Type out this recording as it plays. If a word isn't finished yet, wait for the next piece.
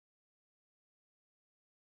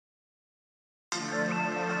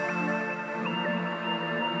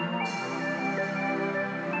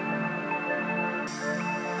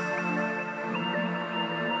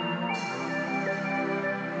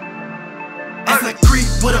as I creep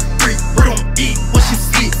with a freak who don't eat when she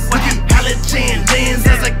sleep. We get halogen lens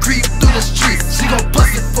as I creep through the streets. She gon'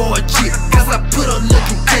 bust it for a G, cause I put her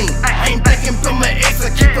looking clean. I ain't thinking from my ex, I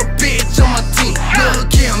keep a bitch on my team. Look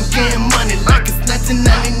here, I'm getting money like it's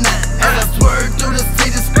 1999. As I swerve through the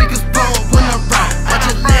city, speakers blown when I ride. I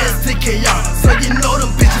just last TK y'all, so you know